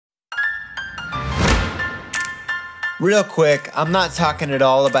Real quick, I'm not talking at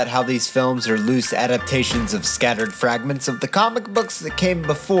all about how these films are loose adaptations of scattered fragments of the comic books that came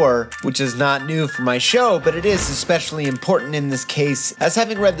before, which is not new for my show, but it is especially important in this case, as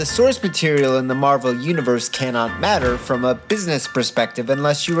having read the source material in the Marvel Universe cannot matter from a business perspective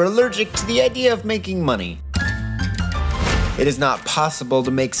unless you are allergic to the idea of making money. It is not possible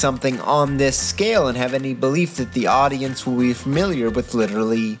to make something on this scale and have any belief that the audience will be familiar with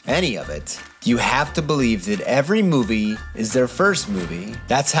literally any of it. You have to believe that every movie is their first movie.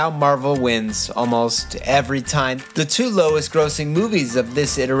 That's how Marvel wins almost every time. The two lowest grossing movies of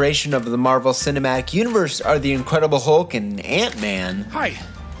this iteration of the Marvel Cinematic Universe are The Incredible Hulk and Ant-Man. Hi,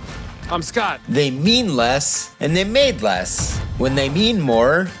 I'm Scott. They mean less, and they made less. When they mean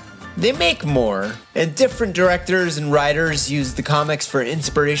more, they make more. And different directors and writers use the comics for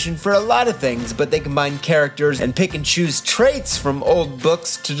inspiration for a lot of things, but they combine characters and pick and choose traits from old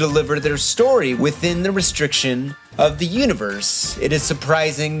books to deliver their story within the restriction of the universe. It is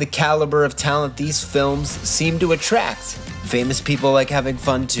surprising the caliber of talent these films seem to attract. Famous people like having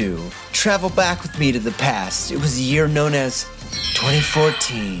fun too. Travel back with me to the past. It was a year known as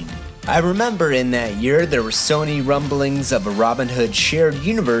 2014. I remember in that year there were Sony rumblings of a Robin Hood shared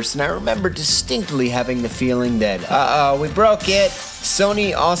universe, and I remember distinctly having the feeling that, uh-oh, we broke it.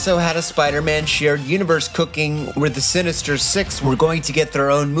 Sony also had a Spider-Man shared universe cooking where the Sinister Six were going to get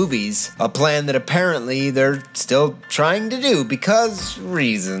their own movies, a plan that apparently they're still trying to do because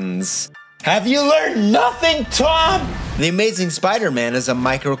reasons. Have you learned nothing, Tom? The Amazing Spider-Man is a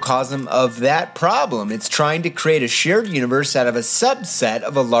microcosm of that problem. It's trying to create a shared universe out of a subset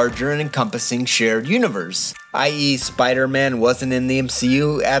of a larger and encompassing shared universe. I.e., Spider-Man wasn't in the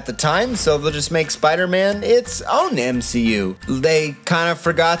MCU at the time, so they'll just make Spider-Man its own MCU. They kind of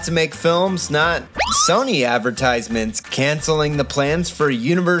forgot to make films, not Sony advertisements, canceling the plans for a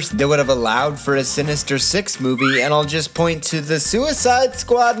universe that would have allowed for a Sinister Six movie, and I'll just point to the Suicide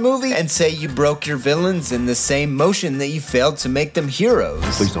Squad movie and say you broke your villains in the same motion that you failed to make them heroes.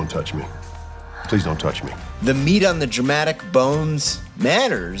 Please don't touch me. Please don't touch me. The meat on the dramatic bones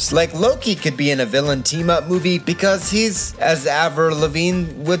matters. Like Loki could be in a villain team-up movie because he's, as Avril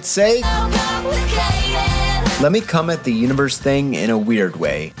Lavigne would say, let me come at the universe thing in a weird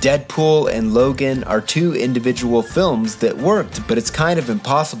way. Deadpool and Logan are two individual films that worked, but it's kind of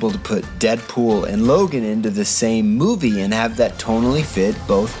impossible to put Deadpool and Logan into the same movie and have that tonally fit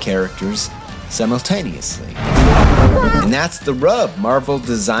both characters simultaneously. And that's the rub. Marvel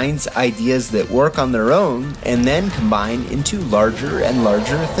designs ideas that work on their own and then combine into larger and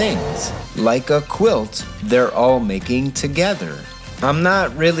larger things. Like a quilt they're all making together. I'm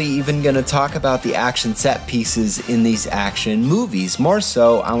not really even going to talk about the action set pieces in these action movies. More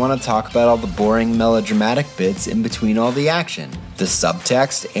so, I want to talk about all the boring melodramatic bits in between all the action. The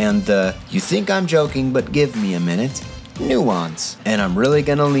subtext and the, you think I'm joking but give me a minute, nuance. And I'm really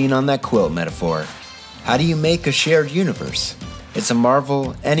going to lean on that quilt metaphor. How do you make a shared universe? It's a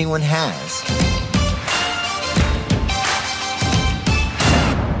marvel anyone has.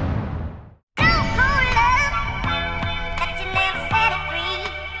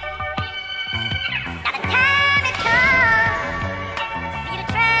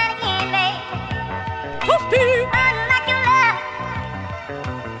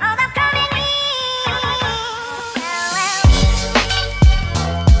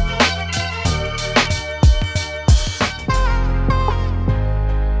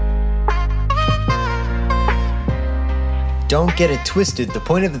 Don't get it twisted, the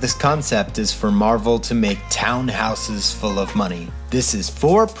point of this concept is for Marvel to make townhouses full of money. This is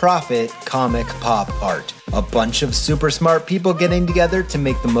for-profit comic pop art. A bunch of super smart people getting together to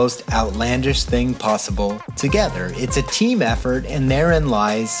make the most outlandish thing possible together. It's a team effort, and therein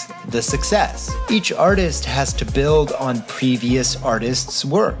lies the success. Each artist has to build on previous artists'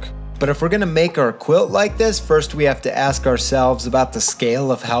 work. But if we're gonna make our quilt like this, first we have to ask ourselves about the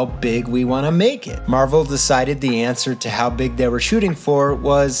scale of how big we wanna make it. Marvel decided the answer to how big they were shooting for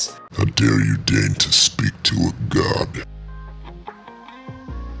was, how dare you deign to speak to a god?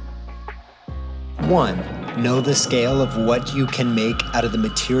 1. Know the scale of what you can make out of the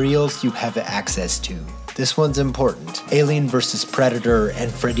materials you have access to. This one's important. Alien vs. Predator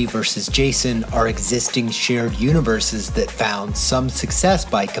and Freddy vs. Jason are existing shared universes that found some success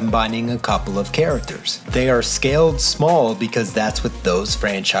by combining a couple of characters. They are scaled small because that's what those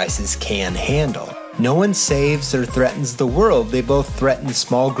franchises can handle. No one saves or threatens the world, they both threaten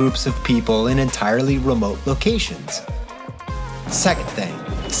small groups of people in entirely remote locations. Second thing,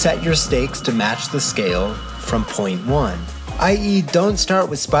 set your stakes to match the scale from point 1. i.e. don't start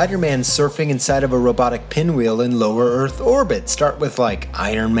with Spider-Man surfing inside of a robotic pinwheel in lower Earth orbit. Start with like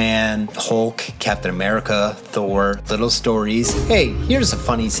Iron Man, Hulk, Captain America, Thor, little stories. Hey, here's a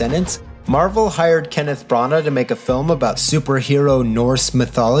funny sentence. Marvel hired Kenneth Branagh to make a film about superhero Norse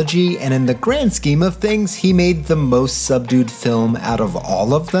mythology, and in the grand scheme of things, he made the most subdued film out of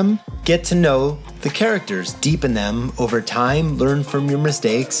all of them. Get to know the characters, deepen them over time, learn from your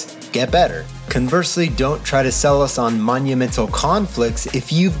mistakes, get better. Conversely, don't try to sell us on monumental conflicts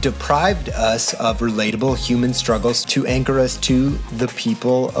if you've deprived us of relatable human struggles to anchor us to the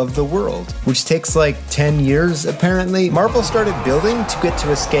people of the world, which takes like 10 years apparently. Marvel started building to get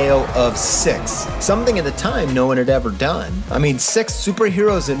to a scale of 6, something at the time no one had ever done. I mean, 6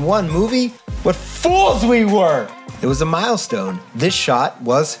 superheroes in one movie? What fools we were! It was a milestone. This shot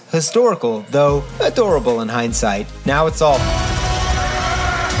was historical, though adorable in hindsight. Now it's all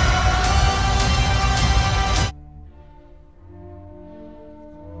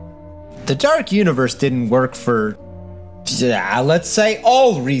The Dark Universe didn't work for, let's say,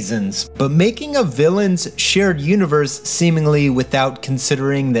 all reasons, but making a villain's shared universe seemingly without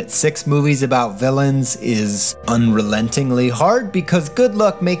considering that 6 movies about villains is unrelentingly hard, because good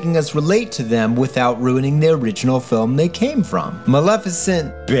luck making us relate to them without ruining the original film they came from.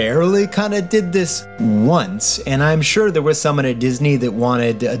 Maleficent barely kinda did this once, and I'm sure there was someone at Disney that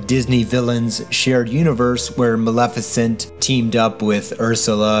wanted a Disney villains shared universe where Maleficent teamed up with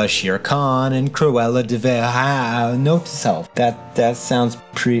Ursula, Shere Khan, and Cruella de Vil. Note to self, that sounds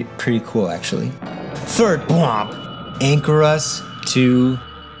pretty cool actually. Third blomp, anchor us to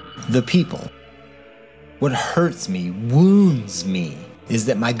the people. What hurts me, wounds me, is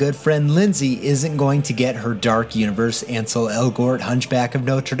that my good friend Lindsay isn't going to get her Dark Universe Ansel Elgort Hunchback of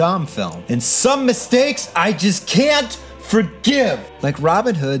Notre Dame film. And some mistakes I just can't forgive. Like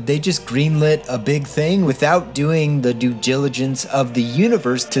Robin Hood, they just greenlit a big thing without doing the due diligence of the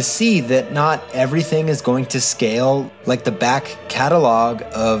universe to see that not everything is going to scale like the back catalog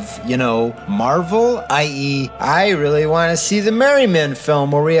of, Marvel, i.e. I really want to see the Merry Men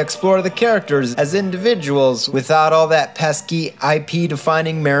film where we explore the characters as individuals without all that pesky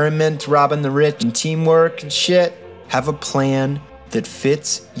IP-defining merriment, robbing the rich, and teamwork and shit. Have a plan that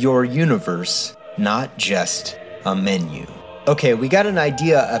fits your universe, not just a menu. Okay, we got an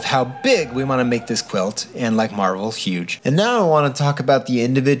idea of how big we want to make this quilt, and like Marvel, huge. And now I want to talk about the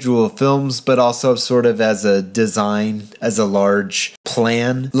individual films, but also sort of as a design, as a large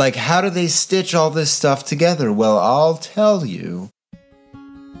plan. Like, how do they stitch all this stuff together? Well, I'll tell you.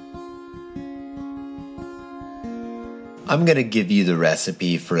 I'm gonna give you the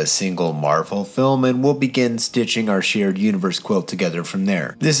recipe for a single Marvel film, and we'll begin stitching our shared universe quilt together from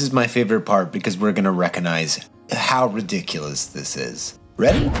there. This is my favorite part because we're gonna recognize how ridiculous this is.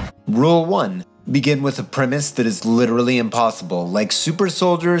 Ready? Rule 1. Begin with a premise that is literally impossible, like super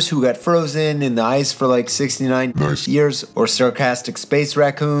soldiers who got frozen in the ice for like 69 years, or sarcastic space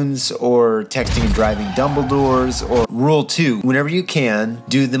raccoons, or texting and driving Dumbledores, or Rule 2. Whenever you can,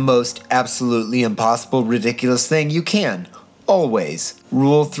 do the most absolutely impossible, ridiculous thing you can. Always.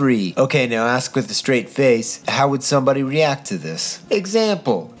 Rule 3. Okay, now ask with a straight face, how would somebody react to this?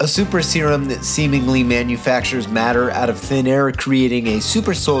 Example. A super serum that seemingly manufactures matter out of thin air, creating a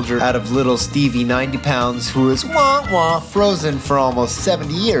super soldier out of little Stevie 90 pounds who is frozen for almost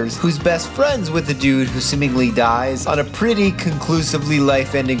 70 years, who's best friends with a dude who seemingly dies on a pretty conclusively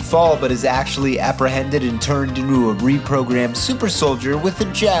life-ending fall, but is actually apprehended and turned into a reprogrammed super soldier with a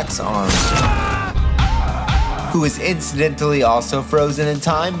Jack's arm, who is incidentally also frozen in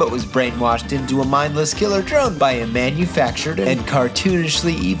time but was brainwashed into a mindless killer drone by a manufactured and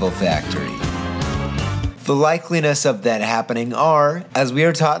cartoonishly evil factory. The likeliness of that happening are, as we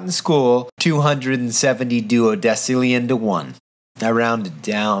are taught in school, 270 duodecillion to 1. I rounded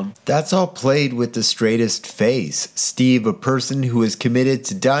down. That's all played with the straightest face. Steve, a person who is committed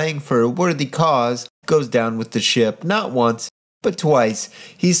to dying for a worthy cause, goes down with the ship not once, but twice.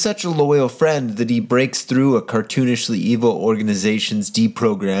 He's such a loyal friend that he breaks through a cartoonishly evil organization's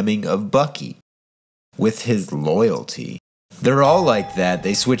deprogramming of Bucky with his loyalty. They're all like that.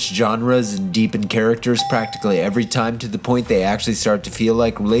 They switch genres and deepen characters practically every time, to the point they actually start to feel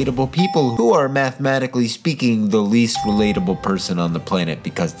like relatable people who are, mathematically speaking, the least relatable person on the planet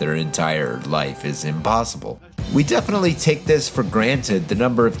because their entire life is impossible. We definitely take this for granted the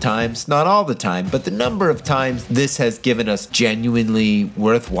number of times, not all the time, but the number of times this has given us genuinely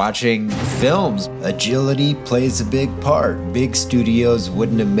worth watching films. Agility plays a big part. Big studios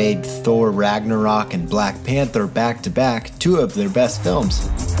wouldn't have made Thor Ragnarok and Black Panther back to back, 2 of their best films.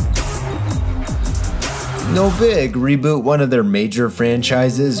 No big, reboot one of their major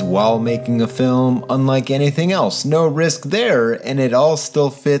franchises while making a film unlike anything else. No risk there, and it all still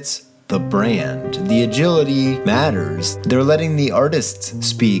fits the brand. The agility matters. They're letting the artists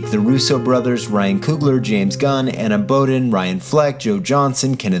speak. The Russo brothers, Ryan Coogler, James Gunn, Anna Boden, Ryan Fleck, Joe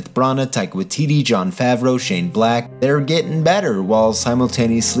Johnson, Kenneth Branagh, Taika Waititi, Jon Favreau, Shane Black. They're getting better while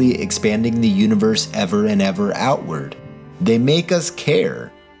simultaneously expanding the universe ever and ever outward. They make us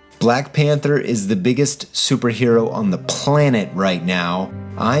care. Black Panther is the biggest superhero on the planet right now.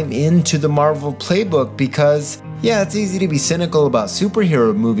 I'm into the Marvel playbook because, yeah, it's easy to be cynical about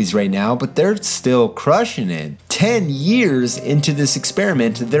superhero movies right now, but they're still crushing it. 10 years into this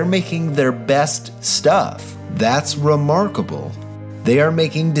experiment, they're making their best stuff. That's remarkable. They are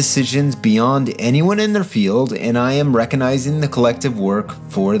making decisions beyond anyone in their field, and I am recognizing the collective work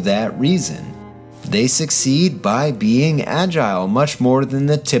for that reason. They succeed by being agile, much more than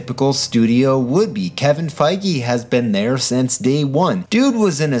the typical studio would be. Kevin Feige has been there since day one. Dude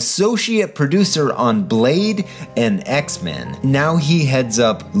was an associate producer on Blade and X-Men. Now he heads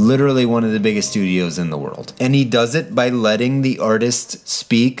up literally one of the biggest studios in the world. And he does it by letting the artists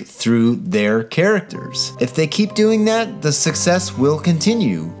speak through their characters. If they keep doing that, the success will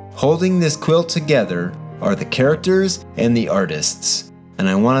continue. Holding this quilt together are the characters and the artists. And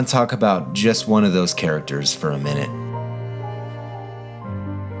I want to talk about just one of those characters for a minute.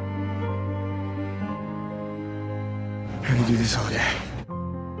 I can do this all day.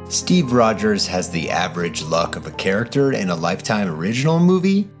 Steve Rogers has the average luck of a character in a Lifetime original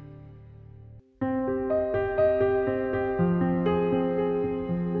movie.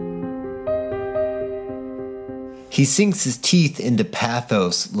 He sinks his teeth into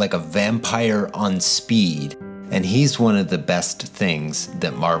pathos like a vampire on speed. And he's one of the best things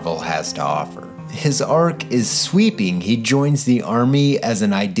that Marvel has to offer. His arc is sweeping. He joins the army as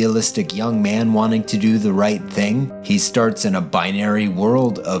an idealistic young man wanting to do the right thing. He starts in a binary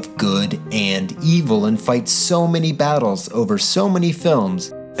world of good and evil and fights so many battles over so many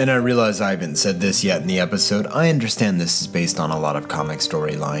films. And I realize I haven't said this yet in the episode. I understand this is based on a lot of comic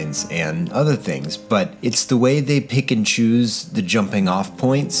storylines and other things, but it's the way they pick and choose the jumping off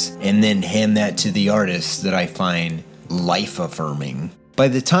points and then hand that to the artists that I find life affirming. By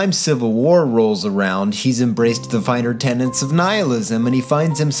the time Civil War rolls around, he's embraced the finer tenets of nihilism, and he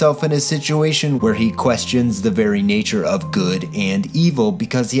finds himself in a situation where he questions the very nature of good and evil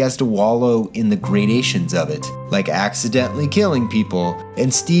because he has to wallow in the gradations of it, like accidentally killing people,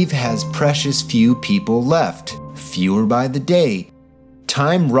 and Steve has precious few people left, fewer by the day.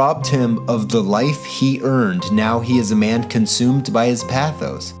 Time robbed him of the life he earned. Now he is a man consumed by his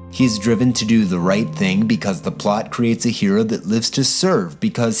pathos. He is driven to do the right thing because the plot creates a hero that lives to serve,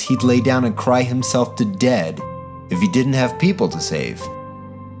 because he'd lay down and cry himself to dead if he didn't have people to save.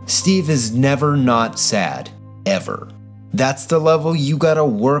 Steve is never not sad, ever. That's the level you gotta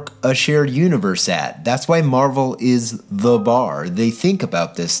work a shared universe at. That's why Marvel is the bar. They think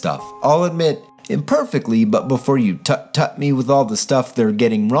about this stuff. I'll admit, imperfectly, but before you tut me with all the stuff they're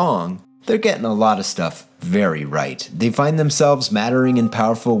getting wrong, they're getting a lot of stuff very right. They find themselves mattering in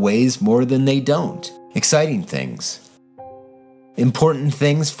powerful ways more than they don't. Exciting things. Important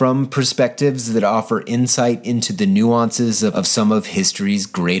things from perspectives that offer insight into the nuances of some of history's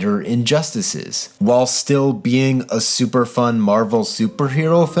greater injustices. While still being a super fun Marvel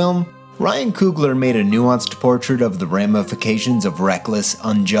superhero film, Ryan Coogler made a nuanced portrait of the ramifications of reckless,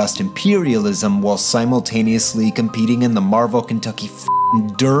 unjust imperialism while simultaneously competing in the Marvel Kentucky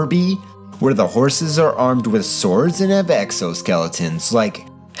Derby, where the horses are armed with swords and have exoskeletons. Like,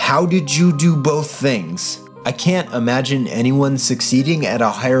 how did you do both things? I can't imagine anyone succeeding at a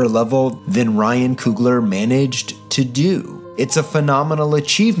higher level than Ryan Coogler managed to do. It's a phenomenal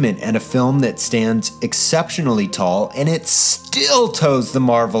achievement and a film that stands exceptionally tall, and it still toes the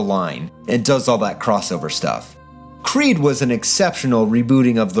Marvel line and does all that crossover stuff. Creed was an exceptional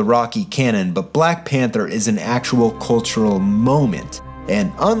rebooting of the Rocky canon, but Black Panther is an actual cultural moment,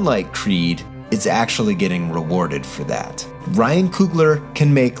 and unlike Creed, it's actually getting rewarded for that. Ryan Coogler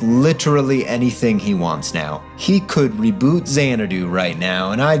can make literally anything he wants now. He could reboot Xanadu right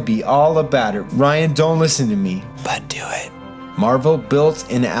now, and I'd be all about it. Ryan, don't listen to me, but do it. Marvel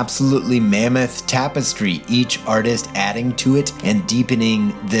built an absolutely mammoth tapestry, each artist adding to it and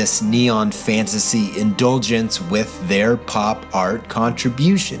deepening this neon fantasy indulgence with their pop art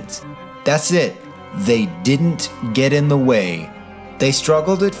contributions. That's it. They didn't get in the way. They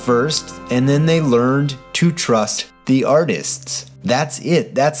struggled at first, and then they learned to trust the artists. That's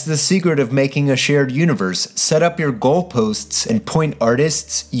it. That's the secret of making a shared universe. Set up your goalposts and point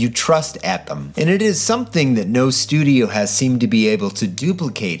artists you trust at them. And it is something that no studio has seemed to be able to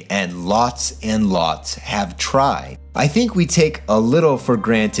duplicate, and lots have tried. I think we take a little for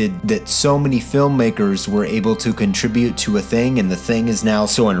granted that so many filmmakers were able to contribute to a thing, and the thing is now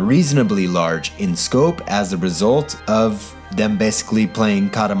so unreasonably large in scope as a result of them basically playing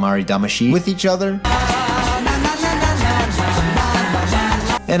Katamari Damacy with each other.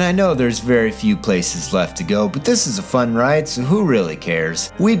 And I know there's very few places left to go, but this is a fun ride, so who really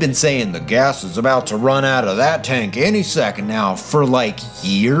cares? We've been saying the gas is about to run out of that tank any second now for like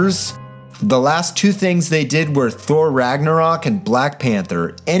years. The last two things they did were Thor Ragnarok and Black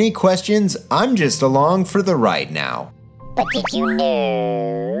Panther. Any questions? I'm just along for the ride now. But did you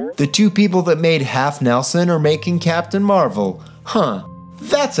know? The two people that made Half Nelson are making Captain Marvel. Huh,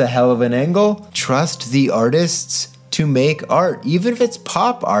 that's a hell of an angle. Trust the artists to make art, even if it's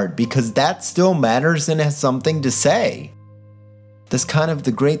pop art, because that still matters and has something to say. That's kind of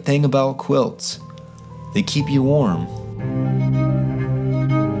the great thing about quilts. They keep you warm.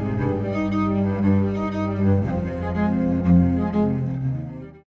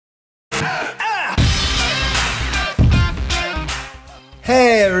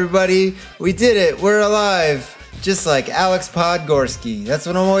 Hey everybody, we did it, we're alive. Just like Alex Podgorski. That's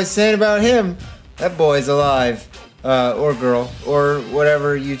what I'm always saying about him. That boy's alive. Or girl, or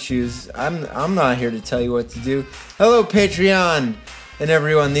whatever you choose. I'm not here to tell you what to do. Hello Patreon and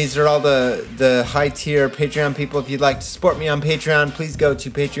everyone. These are all the high tier Patreon people. If you'd like to support me on Patreon, please go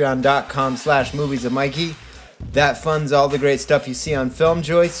to patreon.com/moviesofmikey. That funds all the great stuff you see on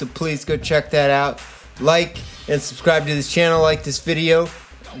Filmjoy, so please go check that out. Like and subscribe to this channel, like this video.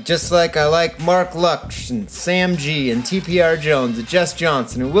 Just like I like Mark Lux and Sam G and TPR Jones and Jess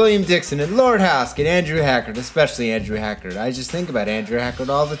Johnson and William Dixon and Lord Hask and Andrew Hackard, especially Andrew Hackard. I just think about Andrew Hackard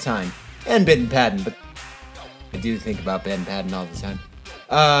all the time. And Ben Patton, but I do think about Ben Patton all the time.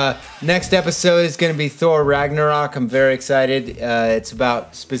 Next episode is going to be Thor Ragnarok. I'm very excited. It's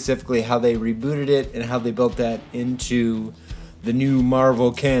about specifically how they rebooted it and how they built that into the new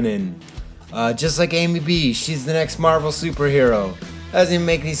Marvel canon. Just like Amy B, she's the next Marvel superhero. Doesn't even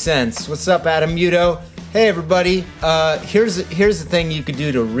make any sense. What's up, Adam Muto? Hey, everybody. Here's the thing you could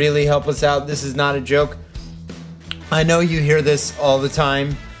do to really help us out. This is not a joke. I know you hear this all the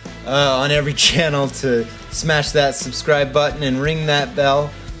time on every channel to smash that subscribe button and ring that bell.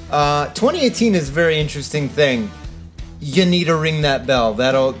 2018 is a very interesting thing. You need to ring that bell.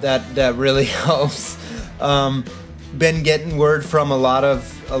 That really helps. Been getting word from a lot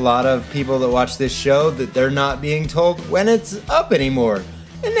of people that watch this show that they're not being told when it's up anymore,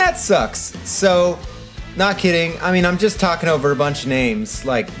 and that sucks. So, not kidding. I mean, I'm just talking over a bunch of names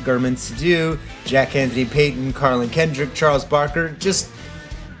like Gurman Sidhu, Jack Anthony Payton, Carlin Kendrick, Charles Barker. Just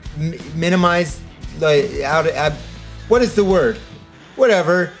minimize the what is the word?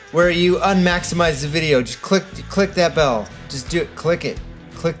 Whatever. Where you unmaximize the video. Just click that bell. Just do it. Click it.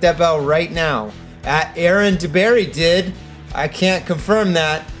 Click that bell right now. Aaron DeBerry did. I can't confirm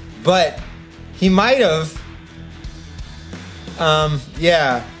that, but he might have.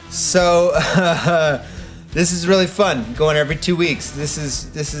 Yeah. So this is really fun. Going every 2 weeks. This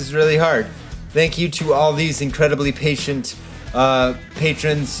is really hard. Thank you to all these incredibly patient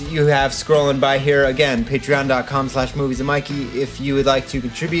patrons you have scrolling by here. Again, patreon.com/moviesofmikey if you would like to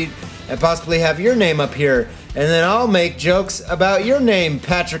contribute and possibly have your name up here, and then I'll make jokes about your name,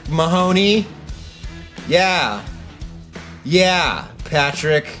 Patrick Mahoney. Yeah,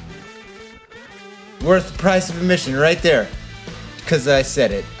 Patrick. Worth the price of admission right there. Because I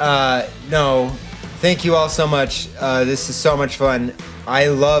said it. No, thank you all so much. This is so much fun. I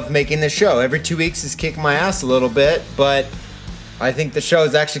love making this show. Every 2 weeks is kicking my ass a little bit, but I think the show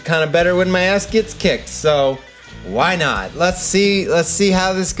is actually kind of better when my ass gets kicked. So why not? Let's see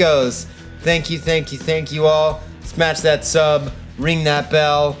how this goes. Thank you all. Smash that sub, ring that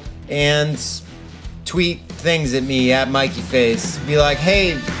bell, and tweet things at me at Mikey Face. Be like,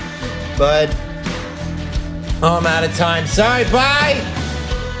 hey, bud. Oh, I'm out of time. Sorry, bye.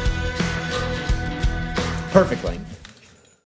 Perfect lane.